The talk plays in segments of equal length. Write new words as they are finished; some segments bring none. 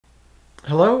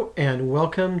Hello and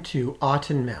welcome to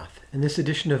Aughton Math. In this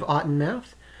edition of Aughton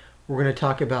Math, we're going to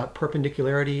talk about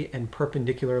perpendicularity and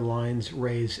perpendicular lines,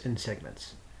 rays, and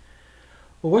segments.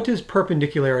 Well, what does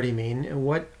perpendicularity mean, and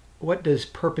what do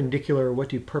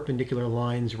perpendicular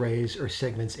lines, rays, or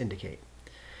segments indicate?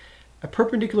 A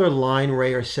perpendicular line,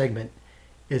 ray, or segment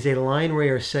is a line, ray,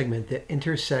 or segment that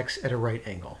intersects at a right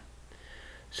angle.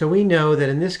 So we know that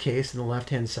in this case, on the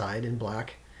left-hand side in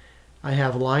black, I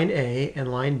have line A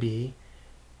and line B,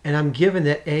 and I'm given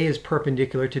that A is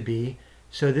perpendicular to B,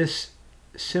 so this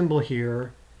symbol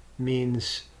here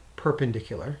means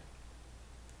perpendicular.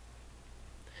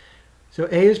 So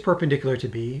A is perpendicular to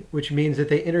B, which means that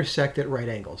they intersect at right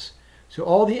angles. So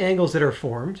all the angles that are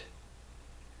formed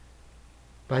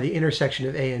by the intersection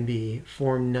of A and B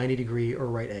form 90-degree or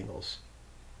right angles.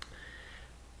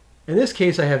 In this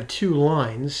case, I have two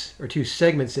lines, or two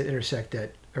segments that intersect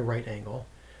at a right angle.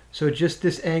 So just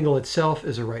this angle itself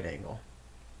is a right angle.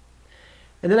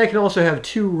 And then I can also have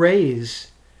two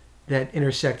rays that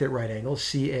intersect at right angles.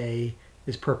 CA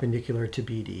is perpendicular to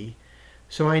BD.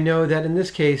 So I know that in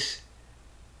this case,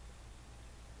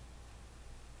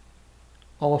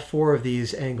 all four of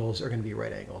these angles are going to be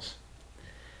right angles.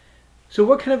 So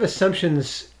what kind of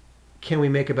assumptions can we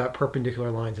make about perpendicular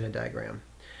lines in a diagram?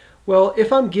 Well,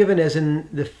 if I'm given, as in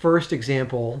the first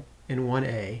example in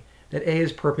 1A, that A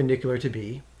is perpendicular to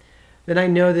B, then I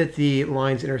know that the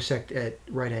lines intersect at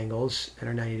right angles and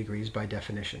are 90 degrees by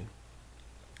definition.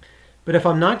 But if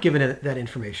I'm not given that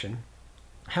information,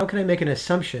 how can I make an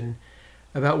assumption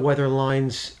about whether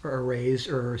lines or rays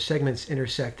or segments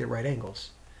intersect at right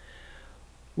angles?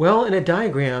 Well, in a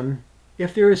diagram,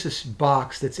 if there is this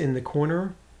box that's in the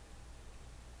corner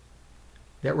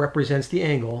that represents the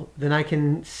angle, then I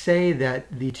can say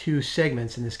that the two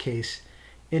segments, in this case,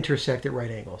 intersect at right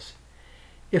angles.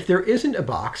 If there isn't a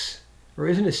box, or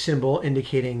isn't a symbol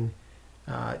indicating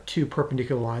two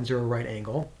perpendicular lines or a right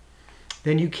angle,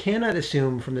 then you cannot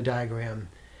assume from the diagram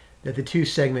that the two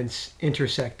segments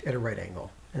intersect at a right angle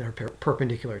and are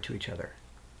perpendicular to each other.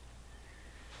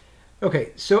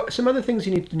 Okay, so some other things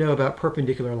you need to know about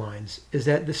perpendicular lines is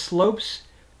that the slopes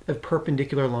of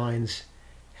perpendicular lines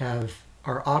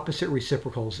are opposite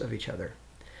reciprocals of each other.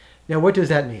 Now, what does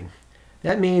that mean?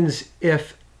 That means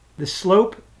if the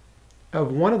slope of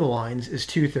one of the lines is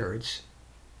 2/3,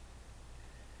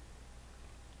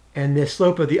 and the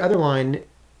slope of the other line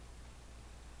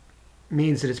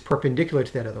means that it's perpendicular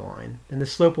to that other line, then the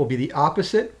slope will be the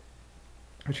opposite,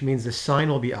 which means the sign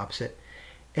will be opposite,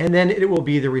 and then it will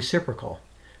be the reciprocal.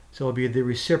 So it will be the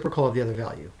reciprocal of the other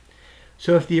value.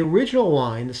 So if the original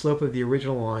line, the slope of the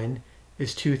original line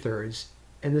is 2/3,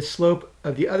 and the slope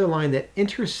of the other line that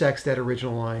intersects that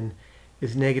original line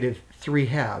is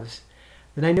 -3/2,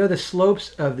 then I know the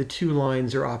slopes of the two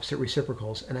lines are opposite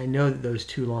reciprocals, and I know that those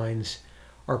two lines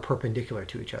are perpendicular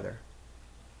to each other.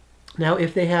 Now,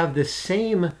 if they have the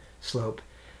same slope,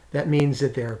 that means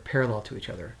that they're parallel to each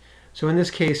other. So in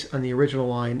this case, on the original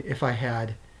line, if I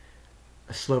had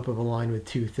a slope of a line with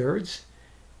 2/3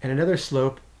 and another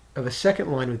slope of a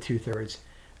second line with 2/3,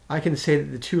 I can say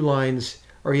that the two lines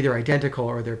are either identical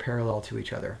or they're parallel to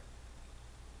each other.